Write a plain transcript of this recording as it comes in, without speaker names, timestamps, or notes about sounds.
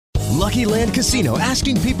Lucky Land Casino,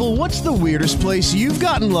 asking people, what's the weirdest place you've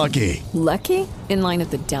gotten lucky? Lucky? In line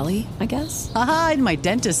at the deli, I guess? Aha, in my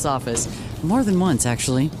dentist's office. More than once,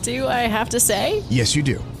 actually. Do I have to say? Yes, you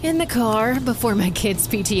do. In the car before my kids'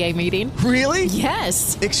 PTA meeting. Really?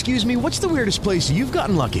 Yes. Excuse me, what's the weirdest place you've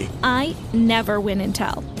gotten lucky? I never win and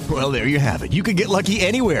tell. Well, there you have it. You can get lucky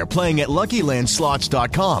anywhere, playing at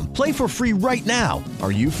LuckyLandSlots.com. Play for free right now.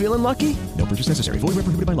 Are you feeling lucky? No purchase necessary. Void where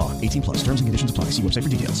prohibited by law. 18 plus. Terms and conditions apply. See website for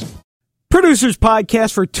details. Producers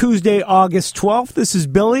Podcast for Tuesday, August 12th. This is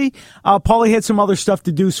Billy. Paulie had some other stuff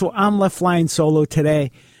to do, so I'm left flying solo today.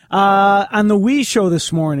 On the Wii show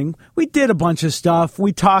this morning, we did a bunch of stuff.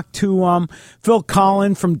 We talked to Phil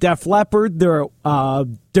Collen from Def Leppard. They're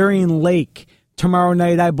Darien Lake tomorrow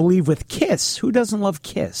night, I believe, with Kiss. Who doesn't love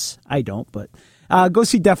Kiss? I don't, but go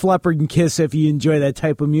see Def Leppard and Kiss if you enjoy that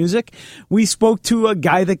type of music. We spoke to a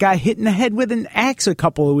guy that got hit in the head with an axe a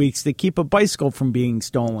couple of weeks to keep a bicycle from being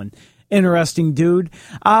stolen. Interesting dude.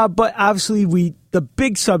 But obviously, the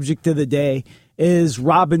big subject of the day is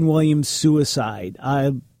Robin Williams' suicide.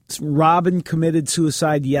 Robin committed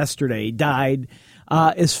suicide yesterday. He died.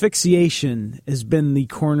 Asphyxiation has been the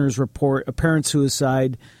coroner's report. Apparent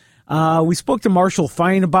suicide. We spoke to Marshall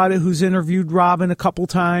Fine about it, who's interviewed Robin a couple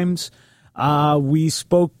times. We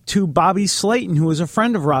spoke to Bobby Slayton, who was a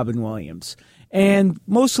friend of Robin Williams. And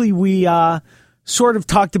mostly we sort of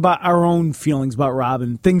talked about our own feelings about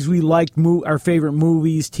Robin, things we liked, our favorite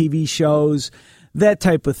movies, TV shows, that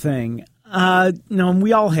type of thing.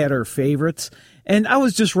 We all had our favorites. And I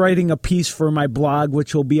was just writing a piece for my blog,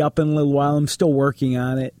 which will be up in a little while. I'm still working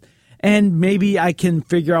on it. And maybe I can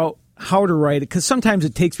figure out how to write it, because sometimes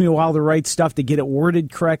it takes me a while to write stuff to get it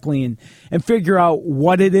worded correctly and figure out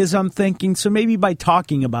what it is I'm thinking. So maybe by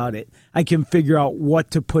talking about it, I can figure out what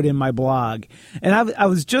to put in my blog. And I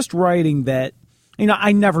was just writing that,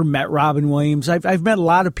 I never met Robin Williams. I've met a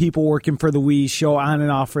lot of people working for the Wii show on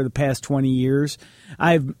and off for the past 20 years.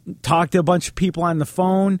 I've talked to a bunch of people on the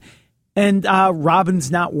phone, and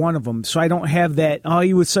Robin's not one of them. So I don't have that,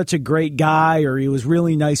 he was such a great guy or he was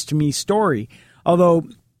really nice to me story. Although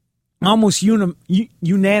almost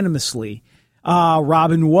unanimously,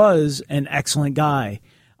 Robin was an excellent guy.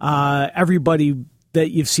 Everybody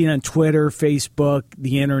that you've seen on Twitter, Facebook,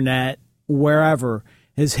 the internet, wherever,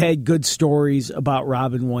 has had good stories about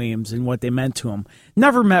Robin Williams and what they meant to him.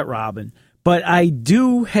 Never met Robin, but I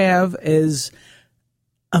do have as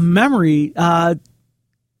a memory,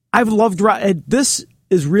 I've loved this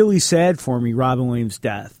is really sad for me, Robin Williams'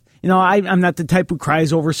 death. I'm not the type who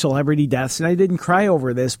cries over celebrity deaths, and I didn't cry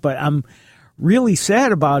over this, but I'm really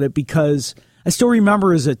sad about it because I still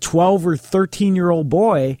remember as a 12 or 13-year-old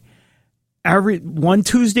boy, one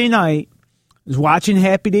Tuesday night, I was watching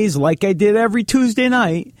Happy Days like I did every Tuesday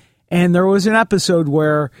night, and there was an episode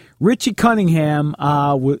where Richie Cunningham,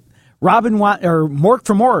 Mork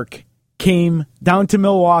from Ork, came down to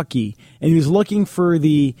Milwaukee, and he was looking for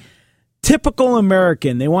the typical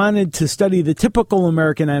American. They wanted to study the typical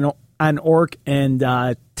American on Ork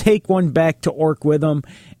and take one back to Ork with them,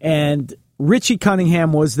 and Richie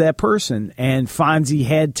Cunningham was that person, and Fonzie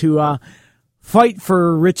had to fight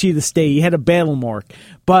for Richie to stay. He had to battle Mork,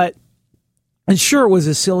 and sure, it was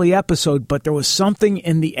a silly episode, but there was something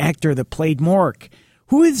in the actor that played Mork.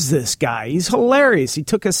 Who is this guy? He's hilarious. He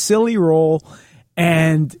took a silly role,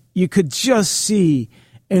 and you could just see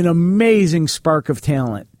an amazing spark of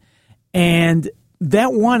talent. And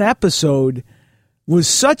that one episode was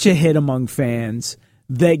such a hit among fans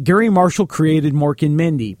that Gary Marshall created Mork and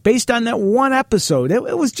Mindy based on that one episode.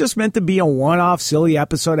 It was just meant to be a one-off silly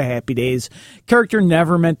episode of Happy Days. Character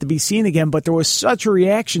never meant to be seen again, but there was such a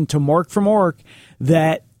reaction to Mork from Ork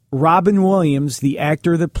that Robin Williams, the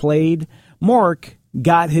actor that played Mork,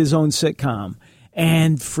 got his own sitcom.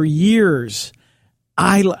 And for years,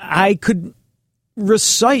 I could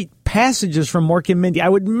recite passages from Mork and Mindy. I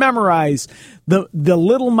would memorize the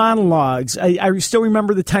little monologues. I still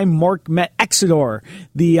remember the time Mork met Exodore,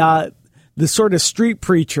 the sort of street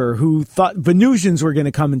preacher who thought Venusians were going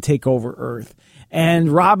to come and take over Earth. And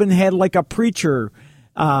Robin had like a preacher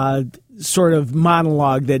sort of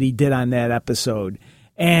monologue that he did on that episode.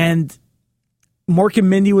 And Mork and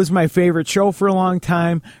Mindy was my favorite show for a long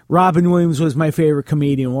time. Robin Williams was my favorite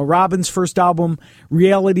comedian. Well, Robin's first album,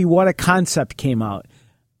 Reality, What a Concept, came out.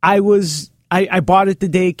 I bought it the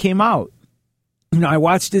day it came out. I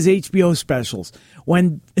watched his HBO specials.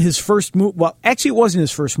 When his first movie, well, actually it wasn't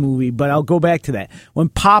his first movie, but I'll go back to that. When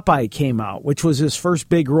Popeye came out, which was his first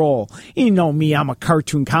big role, you know me, I'm a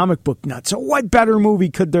cartoon comic book nut, so what better movie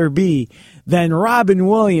could there be than Robin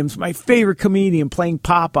Williams, my favorite comedian, playing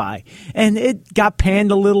Popeye? And it got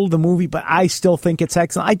panned a little, the movie, but I still think it's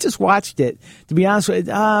excellent. I just watched it, to be honest with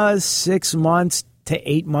you, 6 months to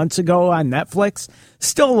 8 months ago on Netflix.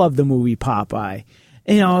 Still love the movie Popeye.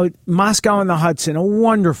 Moscow on the Hudson, a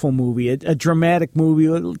wonderful movie, a dramatic movie,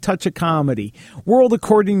 a touch of comedy. World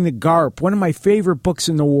According to Garp, one of my favorite books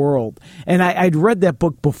in the world. And I'd read that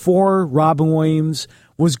book before Robin Williams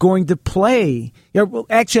was going to play.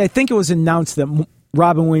 Actually, I think it was announced that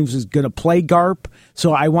Robin Williams was going to play Garp.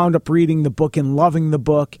 So I wound up reading the book and loving the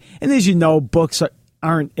book. And as you know, books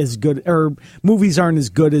aren't as good, or movies aren't as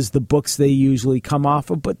good as the books they usually come off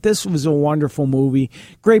of, but this was a wonderful movie.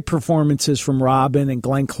 Great performances from Robin and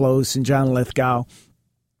Glenn Close and John Lithgow.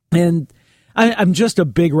 And I'm just a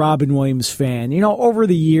big Robin Williams fan. Over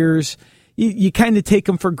the years, you kind of take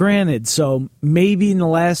him for granted. So maybe in the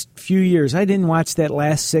last few years, I didn't watch that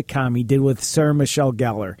last sitcom he did with Sarah Michelle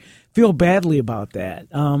Gellar. Feel badly about that.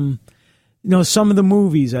 Some of the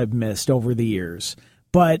movies I've missed over the years.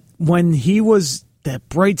 But when he was that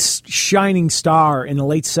bright, shining star in the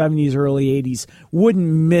late 70s, early 80s, wouldn't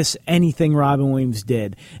miss anything Robin Williams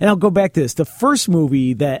did. And I'll go back to this. The first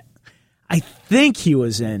movie that I think he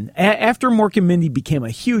was in, after Mork and Mindy became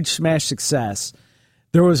a huge smash success,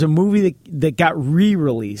 there was a movie that got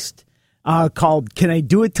re-released called Can I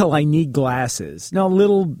Do It Till I Need Glasses? A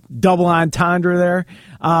little double entendre there.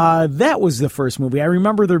 That was the first movie. I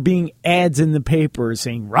remember there being ads in the paper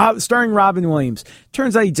saying starring Robin Williams.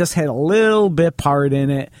 Turns out he just had a little bit part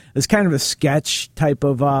in it. It was kind of a sketch type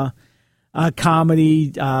of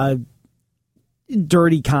comedy,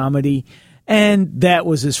 dirty comedy. And that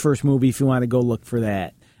was his first movie, if you want to go look for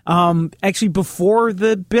that. Actually, before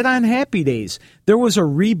the bit on Happy Days, there was a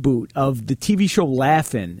reboot of the TV show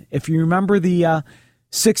Laugh-In. If you remember the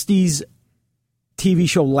 60s TV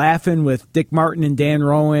show Laugh-In with Dick Martin and Dan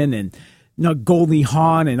Rowan and Goldie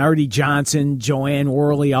Hawn and Artie Johnson, Joanne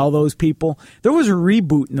Worley, all those people, there was a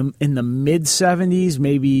reboot in the mid-70s,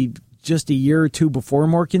 maybe just a year or two before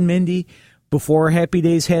Mork and Mindy, before Happy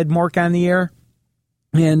Days had Mork on the air.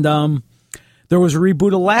 And there was a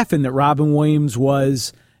reboot of Laugh-In that Robin Williams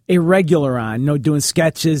was a regular on, doing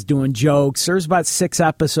sketches, doing jokes. There's about 6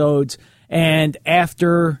 episodes, and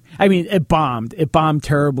it bombed. It bombed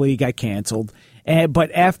terribly, got canceled.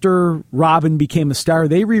 But after Robin became a star,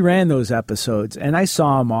 they reran those episodes, and I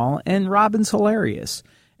saw them all, and Robin's hilarious,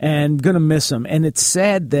 and going to miss him. And it's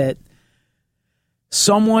sad that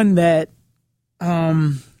someone that,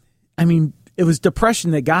 it was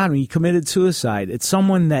depression that got him. He committed suicide. It's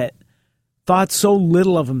someone that thought so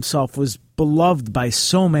little of himself, was beloved by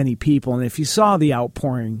so many people. And if you saw the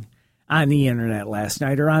outpouring on the internet last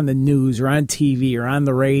night, or on the news, or on TV, or on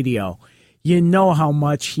the radio, you know how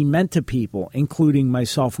much he meant to people, including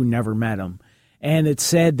myself, who never met him. And it's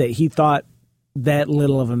sad that he thought that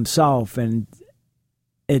little of himself. And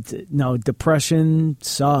depression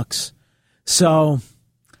sucks. So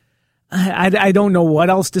I don't know what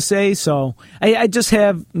else to say. So I just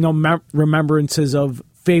have remembrances of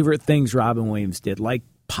favorite things Robin Williams did, like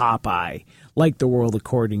Popeye, like The World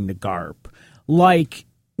According to Garp, like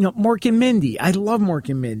Mork and Mindy. I love Mork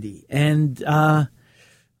and Mindy, and like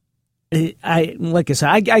I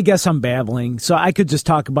said, I guess I'm babbling, so I could just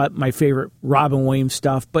talk about my favorite Robin Williams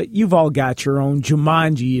stuff. But you've all got your own.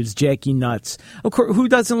 Jumanji is Jackie Nuts. Of course, who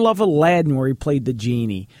doesn't love Aladdin, where he played the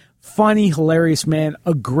genie? Funny, hilarious man,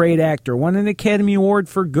 a great actor. Won an Academy Award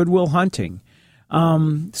for Good Will Hunting.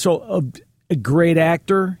 So a great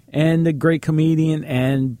actor and a great comedian,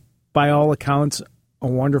 and by all accounts, a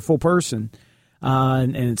wonderful person.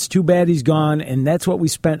 And it's too bad he's gone, and that's what we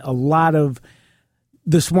spent a lot of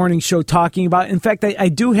this morning's show talking about. In fact, I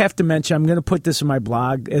do have to mention, I'm going to put this in my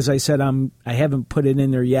blog. As I said, I haven't put it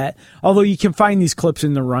in there yet, although you can find these clips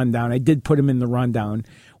in the rundown. I did put them in the rundown.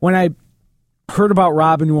 When I heard about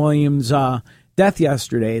Robin Williams' death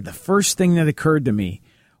yesterday, the first thing that occurred to me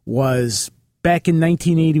was back in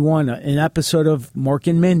 1981, an episode of Mork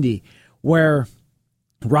and Mindy, where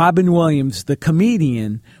Robin Williams, the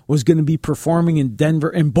comedian, was going to be performing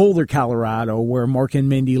in Boulder, Colorado, where Mork and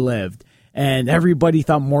Mindy lived. And everybody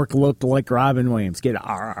thought Mork looked like Robin Williams.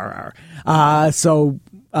 So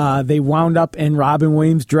they wound up in Robin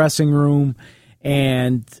Williams' dressing room,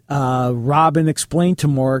 and Robin explained to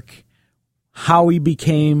Mork how he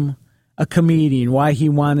became a comedian, why he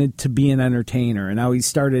wanted to be an entertainer, and how he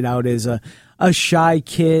started out as a shy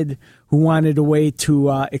kid who wanted a way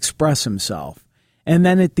to express himself. And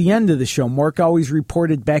then at the end of the show, Mork always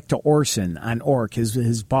reported back to Orson on Ork,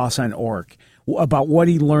 his boss on Ork, about what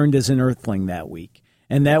he learned as an Earthling that week.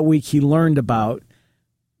 And that week he learned about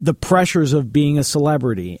the pressures of being a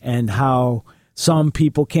celebrity and how some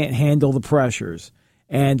people can't handle the pressures.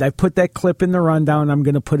 And I put that clip in the rundown. I'm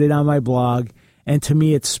going to put it on my blog. And to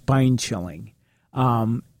me, it's spine-chilling.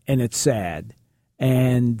 And it's sad.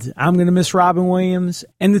 And I'm going to miss Robin Williams.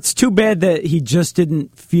 And it's too bad that he just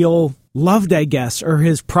didn't feel loved, I guess, or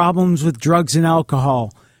his problems with drugs and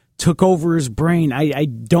alcohol took over his brain. I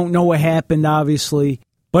don't know what happened, obviously.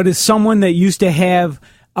 But as someone that used to have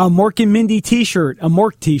a Mork and Mindy t-shirt, a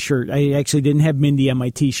Mork t-shirt. I actually didn't have Mindy on my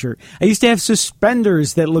t-shirt. I used to have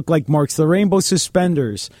suspenders that looked like Mork's, the rainbow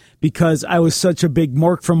suspenders, because I was such a big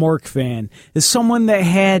Mork from Mork fan. As someone that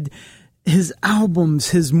had his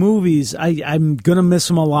albums, his movies, I'm going to miss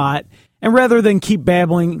him a lot. And rather than keep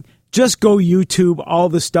babbling, just go YouTube all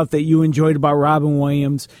the stuff that you enjoyed about Robin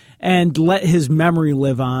Williams and let his memory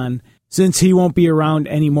live on, since he won't be around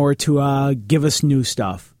anymore to give us new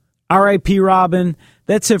stuff. R.I.P. Robin.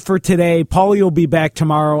 That's it for today. Paulie will be back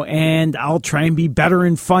tomorrow, and I'll try and be better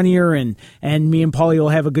and funnier, and me and Paulie will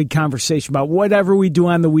have a good conversation about whatever we do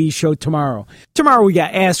on the Wii Show tomorrow. Tomorrow we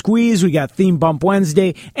got Ask Weez, we got Theme Bump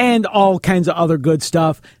Wednesday, and all kinds of other good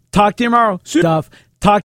stuff. Talk to you tomorrow.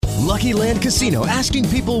 Lucky Land Casino, asking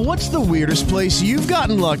people, what's the weirdest place you've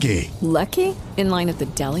gotten lucky? Lucky? In line at the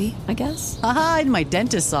deli, I guess? Aha, in my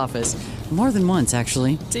dentist's office. More than once,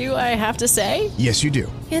 actually. Do I have to say? Yes, you do.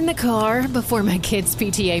 In the car before my kids'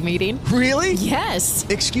 PTA meeting. Really? Yes.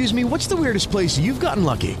 Excuse me, what's the weirdest place you've gotten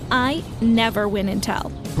lucky? I never win and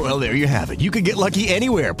tell. Well, there you have it. You can get lucky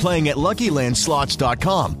anywhere, playing at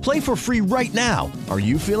LuckyLandSlots.com. Play for free right now. Are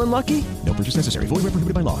you feeling lucky? No purchase necessary. Void where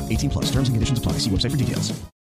prohibited by law. 18+. Terms and conditions apply. See website for details.